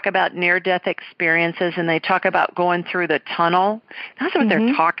people talk about near-death experiences and they talk about going through the tunnel, that's what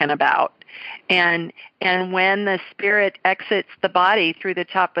they're talking about. And when the spirit exits the body through the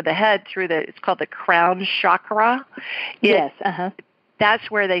top of the head, it's called the crown chakra. That's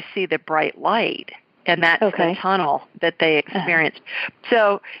where they see the bright light. And that's the tunnel that they experienced.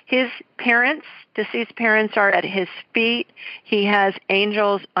 So his deceased parents, are at his feet. He has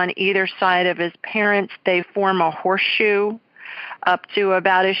angels on either side of his parents. They form a horseshoe up to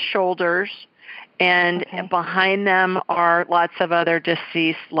about his shoulders. And behind them are lots of other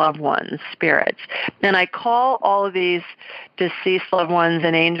deceased loved ones, spirits. And I call all of these deceased loved ones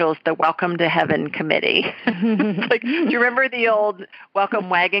and angels the Welcome to Heaven Committee. Do you remember the old Welcome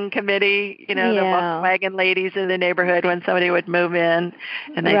Wagon Committee? The Welcome Wagon ladies in the neighborhood when somebody would move in,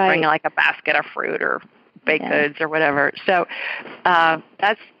 and they'd bring like a basket of fruit or baked goods or whatever. So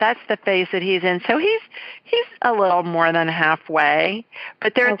that's the phase that he's in. So he's a little more than halfway.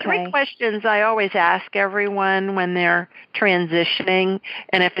 But there are 3 questions I always ask everyone when they're transitioning.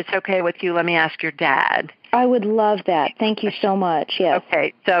 And if it's okay with you, let me ask your dad. I would love that. Thank you so much. Yes.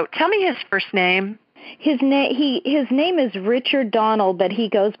 Okay. So tell me his first name. His name is Richard Donald, but he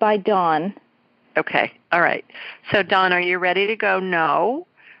goes by Don. Okay. All right. So Don, are you ready to go? No.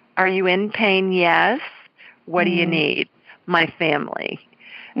 Are you in pain? Yes. What do you need? My family.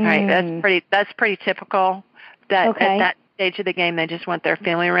 All right, that's pretty typical. That at that stage of the game, they just want their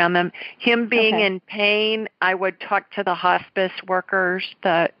family around them. Him being in pain, I would talk to the hospice workers,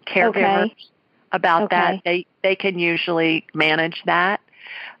 the caregivers about that. They can usually manage that.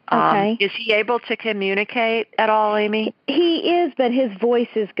 Is he able to communicate at all, Amy? He is, but his voice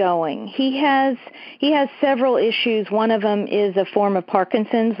is going. He has several issues. One of them is a form of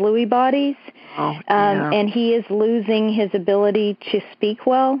Parkinson's, Lewy bodies, and he is losing his ability to speak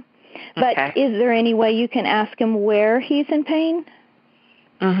well. But is there any way you can ask him where he's in pain?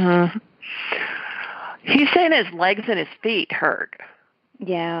 He's saying his legs and his feet hurt.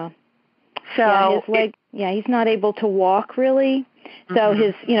 Yeah. So he's not able to walk really. So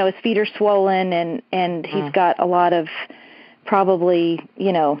his feet are swollen and he's got a lot of probably,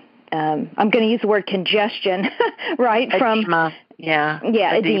 I'm going to use the word congestion, right? Edema.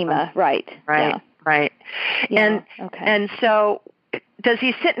 Edema, right. Right. Yeah. And so does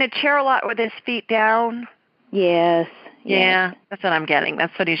he sit in a chair a lot with his feet down? Yes. Yeah, that's what I'm getting.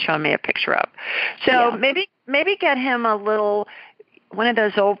 That's what he's showing me a picture of. So maybe get him one of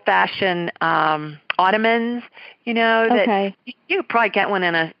those old-fashioned ottomans, that you could probably get one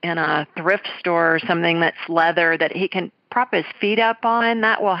in a thrift store or something that's leather that he can prop his feet up on.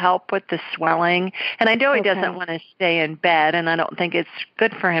 That will help with the swelling. And I know he doesn't want to stay in bed, and I don't think it's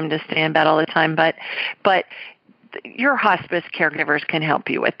good for him to stay in bed all the time, but your hospice caregivers can help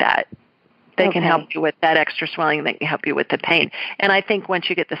you with that. They can help you with that extra swelling. They can help you with the pain. And I think once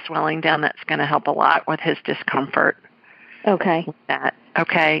you get the swelling down, that's going to help a lot with his discomfort. Okay. With that.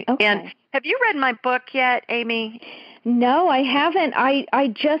 Okay. And have you read my book yet, Amy? No, I haven't. I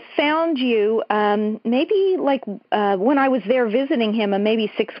just found you maybe when I was there visiting him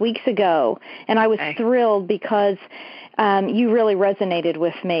maybe 6 weeks ago, and I was thrilled because you really resonated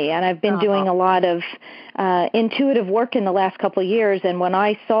with me. And I've been doing a lot of intuitive work in the last couple of years, and when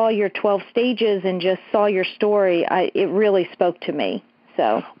I saw your 12 stages and just saw your story, it really spoke to me.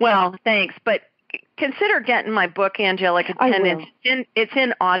 So well, thanks. But consider getting my book, Angelica 10. It's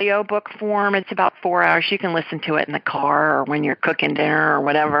in audio book form. It's about 4 hours. You can listen to it in the car or when you're cooking dinner or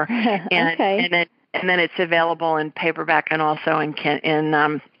whatever. And then it's available in paperback and also in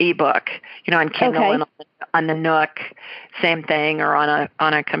ebook. On Kindle and on the Nook, same thing, or on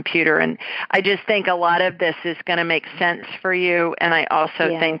a computer. And I just think a lot of this is going to make sense for you. And I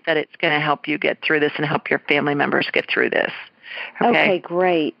also think that it's going to help you get through this and help your family members get through this. Okay,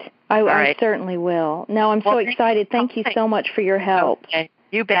 great. I certainly will. No, I'm so excited. Thank you so much for your help. Okay.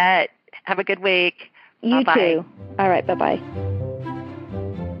 You bet. Have a good week. You Bye-bye. too. All right, bye-bye.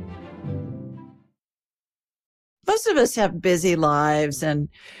 Most of us have busy lives, and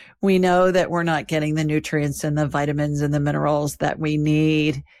we know that we're not getting the nutrients and the vitamins and the minerals that we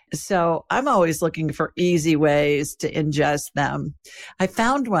need. So I'm always looking for easy ways to ingest them. I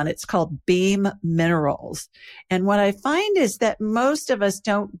found one. It's called Beam Minerals. And what I find is that most of us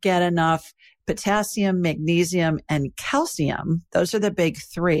don't get enough potassium, magnesium, and calcium. Those are the big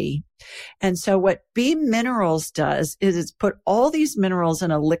three. And so what Beam Minerals does is it's put all these minerals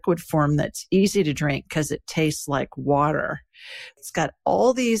in a liquid form that's easy to drink because it tastes like water. It's got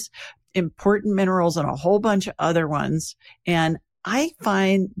all these important minerals and a whole bunch of other ones. And I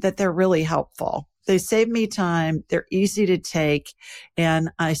find that they're really helpful. They save me time. They're easy to take. And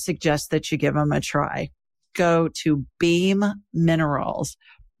I suggest that you give them a try. Go to Beam Minerals,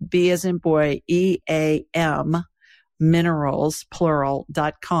 B as in boy, EAM, minerals,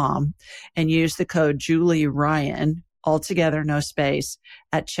 plural.com, and use the code Julie Ryan, altogether, no space,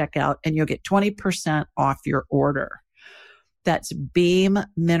 at checkout, and you'll get 20% off your order. That's Beam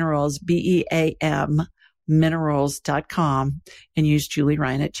Minerals, BEAM, minerals.com, and use Julie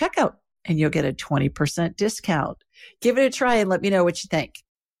Ryan at checkout, and you'll get a 20% discount. Give it a try and let me know what you think.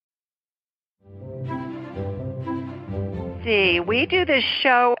 We do this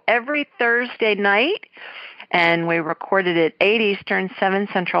show every Thursday night, and we record it at 8 Eastern, 7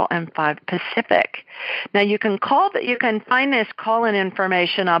 Central, and 5 Pacific. Now, you can find this call-in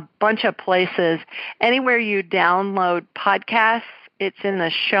information a bunch of places. Anywhere you download podcasts, it's in the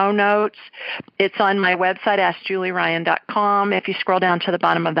show notes. It's on my website, AskJulieRyan.com. If you scroll down to the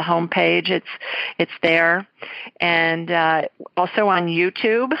bottom of the homepage, it's there. And also on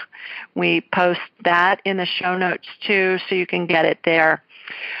YouTube, we post that in the show notes too, so you can get it there.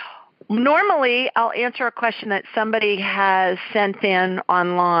 Normally, I'll answer a question that somebody has sent in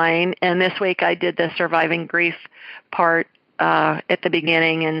online, and this week I did the surviving grief part at the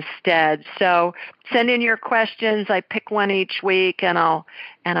beginning instead. So send in your questions. I pick one each week, and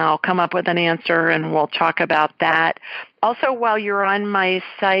I'll come up with an answer, and we'll talk about that. Also, while you're on my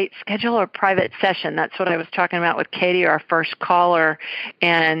site, schedule a private session. That's what I was talking about with Katie, our first caller,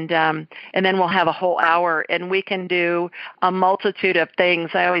 and then we'll have a whole hour, and we can do a multitude of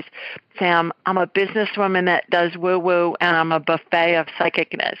things. I always say I'm a businesswoman that does woo-woo, and I'm a buffet of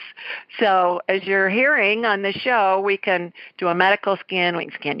psychicness. So as you're hearing on the show, we can do a medical scan. We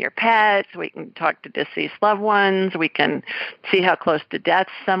can scan your pets. We can talk to deceased loved ones. We can see how close to death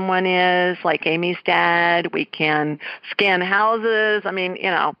someone is, like Amy's dad. We can scan houses. I mean,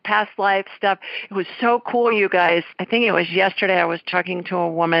 past life stuff. It was so cool, you guys. I think it was yesterday I was talking to a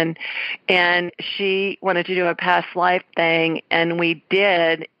woman, and she wanted to do a past life thing, and we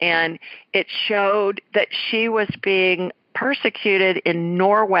did, and it showed that she was being persecuted in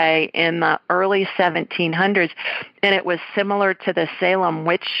Norway in the early 1700s, and it was similar to the Salem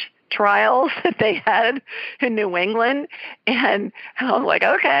witch trials that they had in New England. And I was like,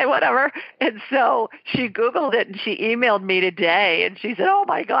 okay, whatever. And so she Googled it and she emailed me today and she said, oh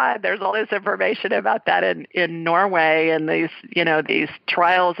my God, there's all this information about that in Norway and these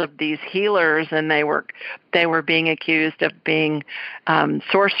trials of these healers, and they were being accused of being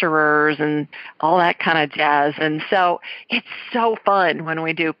sorcerers and all that kind of jazz. And so it's so fun when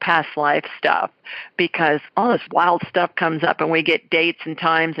we do past life stuff, because all this wild stuff comes up and we get dates and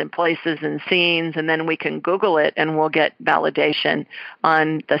times and places and scenes, and then we can Google it and we'll get validation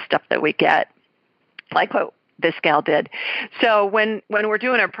on the stuff that we get, like what this gal did. So when we're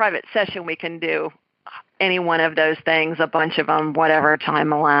doing a private session, we can do any one of those things, a bunch of them, whatever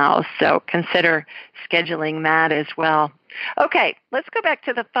time allows. So consider scheduling that as well. Okay, let's go back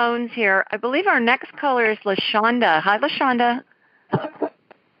to the phones here. I believe our next caller is LaShonda. Hi, LaShonda.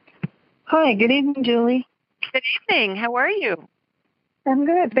 Hi, good evening, Julie. Good evening. How are you? I'm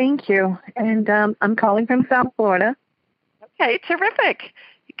good, thank you. And I'm calling from South Florida. Okay, terrific.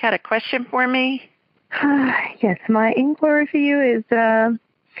 You got a question for me? Yes, my inquiry for you is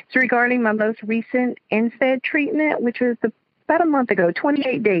it's regarding my most recent NSAID treatment, which was about a month ago,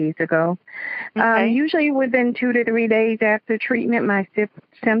 28 days ago. Okay. Usually within 2 to 3 days after treatment, my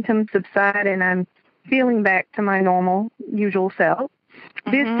symptoms subside and I'm feeling back to my normal, usual self.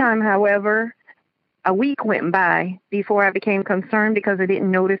 This time, however, a week went by before I became concerned because I didn't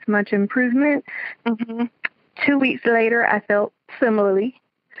notice much improvement. 2 weeks later, I felt similarly.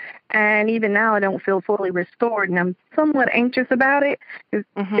 And even now, I don't feel fully restored, and I'm somewhat anxious about it. It's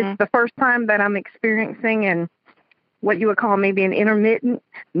the first time that I'm experiencing what you would call maybe an intermittent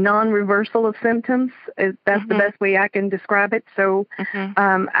non-reversal of symptoms. That's the best way I can describe it. So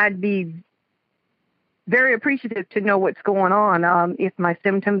I'd be very appreciative to know what's going on, if my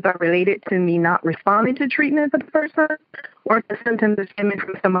symptoms are related to me not responding to treatment for the first time, or if the symptoms are stemming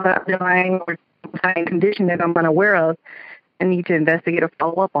from some other underlying or condition that I'm unaware of and need to investigate or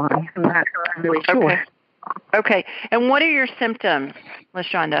follow up on. I'm not really sure. Okay. And what are your symptoms,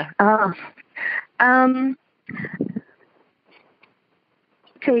 LaShonda?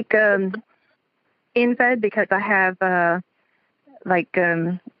 Take NSAID because I have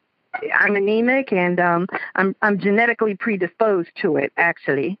I'm anemic and I'm genetically predisposed to it,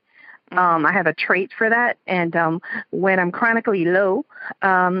 actually. I have a trait for that. And when I'm chronically low,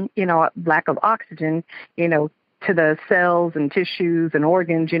 lack of oxygen, to the cells and tissues and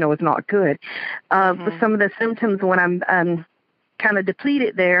organs, is not good. Some of the symptoms when I'm kind of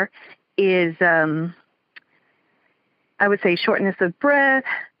depleted there is, I would say, shortness of breath,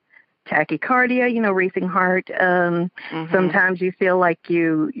 tachycardia, racing heart. Sometimes you feel like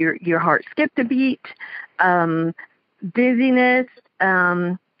your heart skipped a beat, dizziness,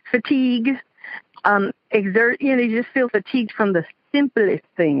 fatigue, you just feel fatigued from the simplest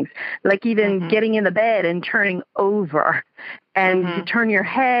things, like even getting in the bed and turning over, and you turn your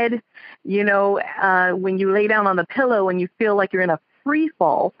head, when you lay down on the pillow and you feel like you're in a free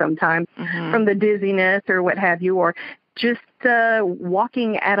fall sometimes from the dizziness or what have you, or just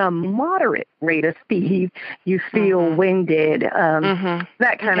walking at a moderate rate of speed, you feel winded,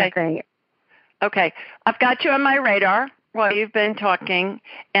 that kind of thing. Okay. I've got you on my radar while you've been talking,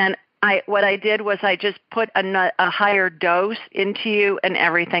 and what I did was I just put a higher dose into you and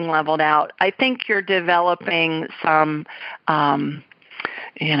everything leveled out. I think you're developing some, I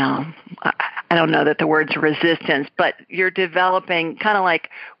don't know that the word's resistance, but you're developing kind of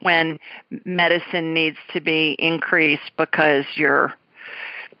like when medicine needs to be increased because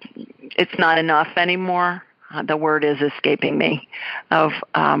it's not enough anymore. The word is escaping me of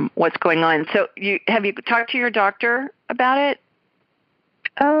what's going on. So have you talked to your doctor about it?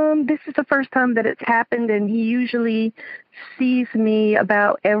 This is the first time that it's happened, and he usually sees me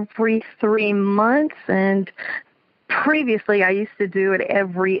about every 3 months, and previously I used to do it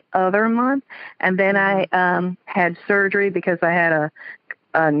every other month, and then I had surgery because I had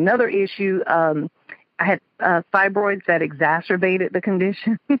another issue. I had fibroids that exacerbated the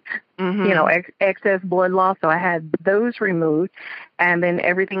condition, excess blood loss, so I had those removed, and then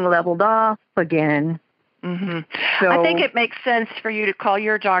everything leveled off again. So, I think it makes sense for you to call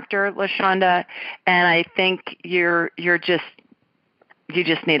your doctor, LaShonda, and I think you just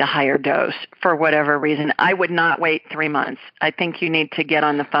need a higher dose for whatever reason. I would not wait 3 months. I think you need to get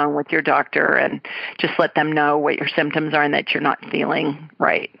on the phone with your doctor and just let them know what your symptoms are and that you're not feeling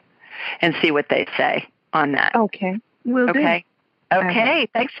right, and see what they say on that. Okay. Will do. Okay.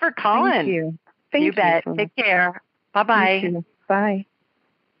 Thanks for calling. Thank you. You bet. Take care. Bye-bye. Bye.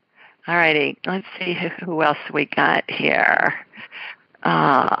 All righty. Let's see who else we got here.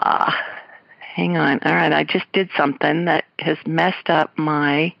 Hang on. All right. I just did something that has messed up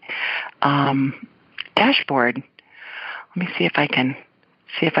my dashboard. Let me see if I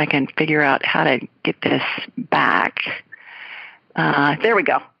can figure out how to get this back. There we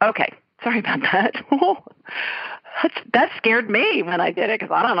go. Okay. Sorry about that. That scared me when I did it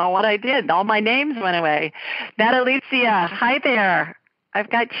because I don't know what I did. All my names went away. Natalicia, hi there. I've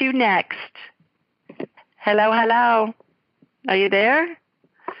got you next. Hello, hello. Are you there?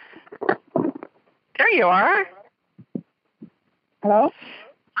 There you are. Hello?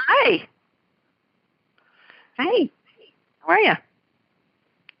 Hi. Hi. How are you?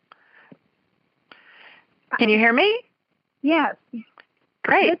 Can you hear me? Yes.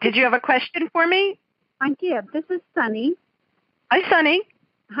 Great. Did you have a question for me? I did. This is Sunny. Hi, Sunny.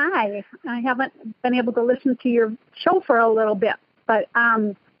 Hi. I haven't been able to listen to your show for a little bit. But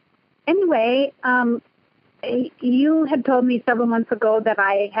anyway, you had told me several months ago that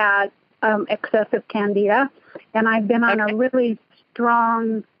I had excessive candida, and I've been on a really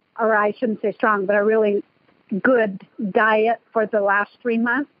strong, or I shouldn't say strong, but a really good diet for the last 3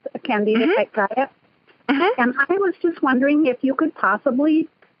 months, a candida-type diet. And I was just wondering if you could possibly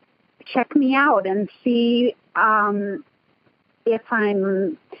check me out and see if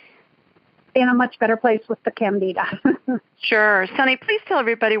I'm in a much better place with the candida. Sure. Sunny, please tell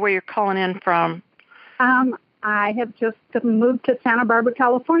everybody where you're calling in from. I have just moved to Santa Barbara,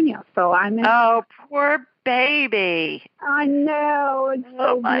 California, so I'm in... Oh, poor baby. I know. It's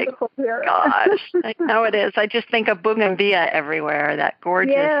so beautiful here. Gosh, I know it is. I just think of bougainvillea everywhere, that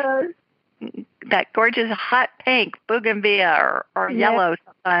gorgeous hot pink bougainvillea or yellow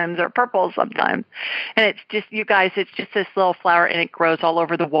sometimes or purple sometimes. And it's just, you guys, it's just this little flower and it grows all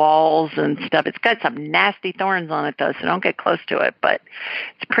over the walls and stuff. It's got some nasty thorns on it though, so don't get close to it, but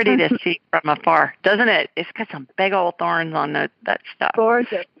it's pretty to see from afar, doesn't it? It's got some big old thorns on that stuff.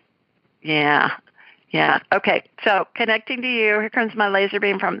 Gorgeous. Yeah. Yeah. Okay. So connecting to you, here comes my laser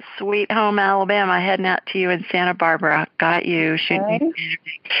beam from Sweet Home, Alabama, heading out to you in Santa Barbara. Got you. Shooting.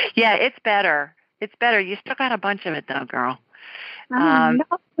 Yeah, it's better. It's better. You still got a bunch of it though, girl.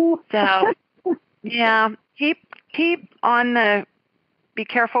 So yeah, keep on the, be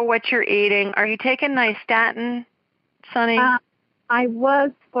careful what you're eating. Are you taking nystatin, Sunny? I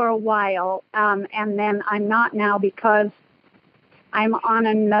was for a while, and then I'm not now because I'm on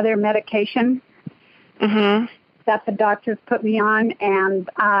another medication. That the doctors put me on, and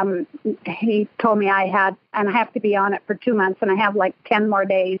he told me I have to be on it for 2 months, and I have like 10 more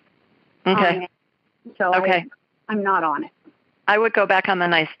days. Okay. So I'm not on it. I would go back on the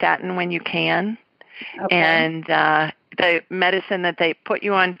nystatin when you can. Okay. And the medicine that they put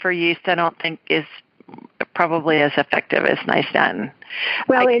you on for yeast, I don't think is probably as effective as nystatin.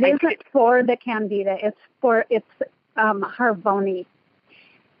 Well, it isn't for the candida. It's Harvoni.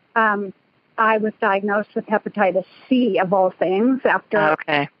 I was diagnosed with hepatitis C, of all things, after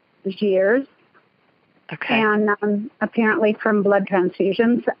years. Okay. And apparently from blood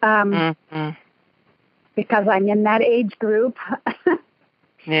transfusions, because I'm in that age group.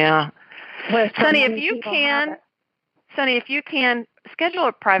 Yeah. Sunny, if you can, schedule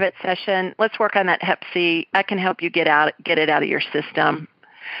a private session. Let's work on that Hep C. I can help you get it out of your system.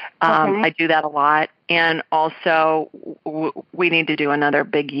 I do that a lot. And also, we need to do another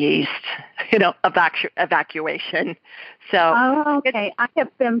big yeast, evacuation. So, I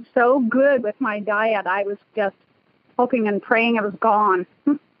have been so good with my diet. I was just hoping and praying it was gone.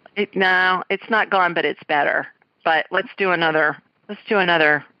 No, it's not gone, but it's better. But let's do another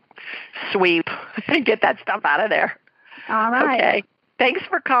sweep and get that stuff out of there. All right. Okay. Thanks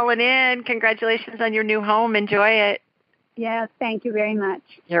for calling in. Congratulations on your new home. Enjoy it. Yes, thank you very much.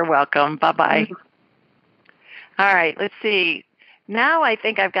 You're welcome. Bye-bye. All right, let's see. Now I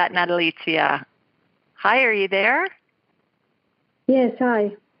think I've got Natalicia. Hi, are you there? Yes,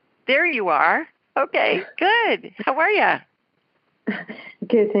 hi. There you are. Okay, good. How are you?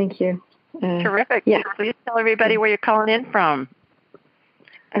 Good, thank you. Terrific. Yeah. Please tell everybody where you're calling in from.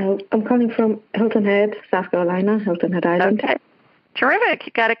 I'm calling from Hilton Head, South Carolina, Hilton Head Island. Okay. Terrific.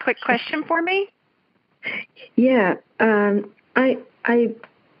 You got a quick question for me? Yeah. I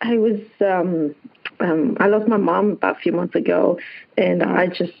was I lost my mom about a few months ago, and I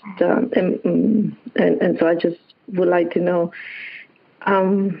just and so I just would like to know.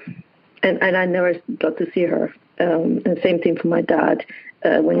 And I never got to see her. And same thing for my dad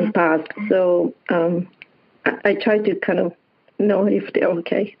when he passed. So I tried to kind of know if they're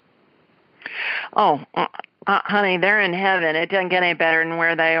okay. Oh, honey, they're in heaven. It doesn't get any better than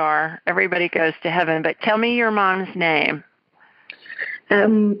where they are. Everybody goes to heaven. But tell me your mom's name.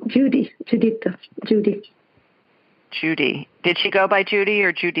 Judita. Judy. Did she go by Judy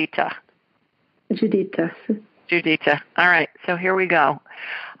or Judita? Judita. Judita. All right, so here we go.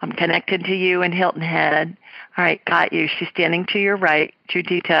 I'm connected to you in Hilton Head. All right, got you. She's standing to your right.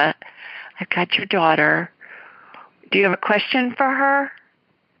 Judita, I've got your daughter. Do you have a question for her?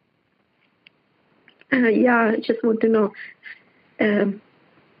 Yeah, I just want to know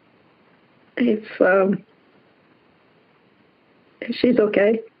if she's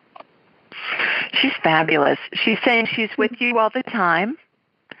okay. She's fabulous. She's saying she's with you all the time.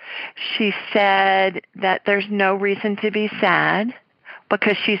 She said that there's no reason to be sad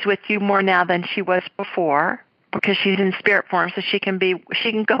because she's with you more now than she was before, because she's in spirit form, so she can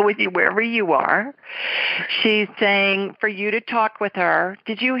go with you wherever you are. She's saying for you to talk with her.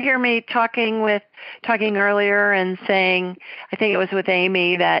 Did you hear me talking earlier and saying, I think it was with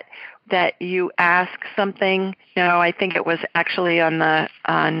Amy, that you ask something? No, I think it was actually on the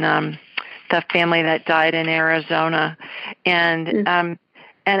family that died in Arizona, and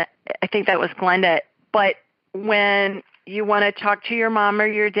I think that was Glenda. But when you want to talk to your mom or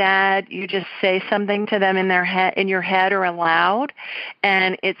your dad, you just say something to them in your head or aloud,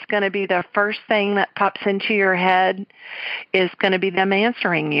 and it's going to be the first thing that pops into your head is going to be them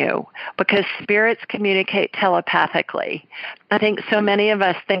answering you, because spirits communicate telepathically. I think so many of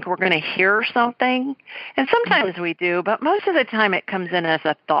us think we're going to hear something, and sometimes we do, but most of the time it comes in as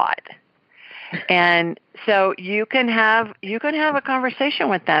a thought. And so you can have a conversation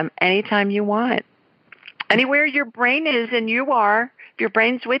with them anytime you want. Anywhere your brain is and you are, if your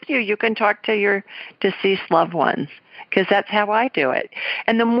brain's with you, you can talk to your deceased loved ones, because that's how I do it.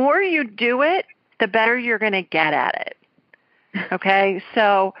 And the more you do it, the better you're going to get at it. Okay?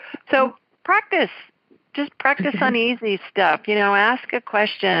 So practice. Just practice on easy stuff. Ask a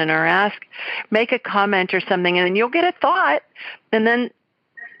question or make a comment or something, and then you'll get a thought, and then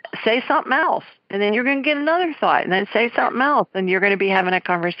say something else, and then you're going to get another thought, and then say something else, and you're going to be having a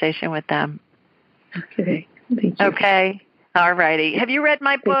conversation with them. Okay. Thank you. Okay. All righty. Have you read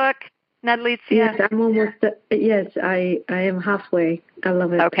my book, Nadalicia? Yes, I'm almost. Yes, I am halfway. I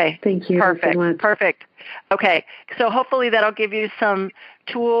love it. Okay. Thank you so much. Perfect. Okay. So hopefully that'll give you some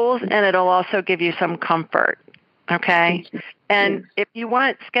tools, and it'll also give you some comfort. Okay. And if you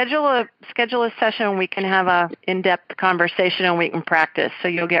want, schedule a session, and we can have a in-depth conversation, and we can practice, so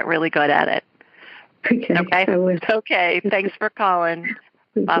you'll get really good at it. Okay. I will. Okay. Thanks for calling.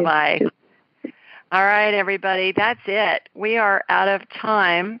 Bye-bye. All right, everybody, that's it. We are out of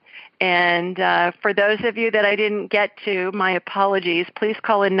time. And for those of you that I didn't get to, my apologies. Please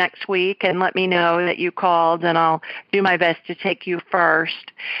call in next week and let me know that you called, and I'll do my best to take you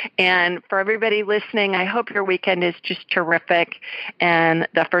first. And for everybody listening, I hope your weekend is just terrific, and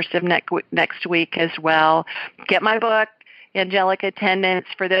the first of next week as well. Get my book, Angelic Attendants.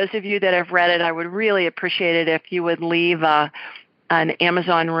 For those of you that have read it, I would really appreciate it if you would leave an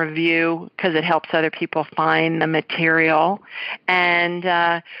Amazon review, because it helps other people find the material. And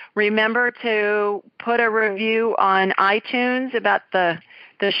remember to put a review on iTunes about the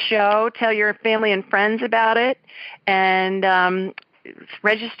show. Tell your family and friends about it. And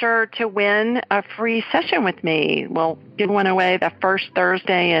register to win a free session with me. We'll give one away the first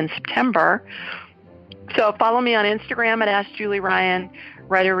Thursday in September. So follow me on Instagram at Ask Julie Ryan.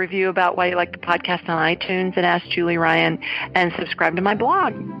 Write a review about why you like the podcast on iTunes at Ask Julie Ryan, and subscribe to my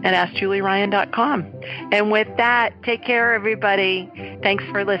blog at AskJulieRyan.com. And with that, take care, everybody. Thanks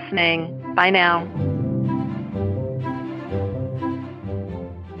for listening. Bye now.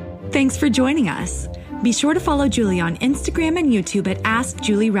 Thanks for joining us. Be sure to follow Julie on Instagram and YouTube at Ask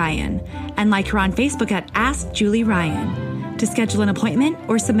Julie Ryan, and like her on Facebook at Ask Julie Ryan. To schedule an appointment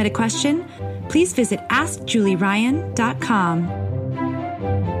or submit a question, please visit AskJulieRyan.com.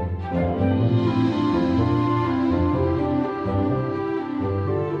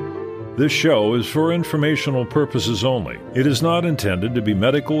 This show is for informational purposes only. It is not intended to be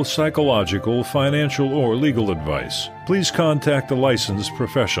medical, psychological, financial, or legal advice. Please contact a licensed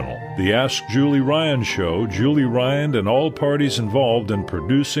professional. The Ask Julie Ryan Show, Julie Ryan and all parties involved in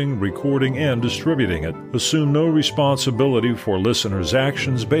producing, recording, and distributing it assume no responsibility for listeners'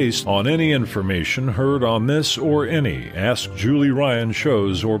 actions based on any information heard on this or any Ask Julie Ryan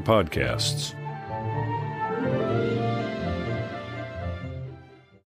shows or podcasts.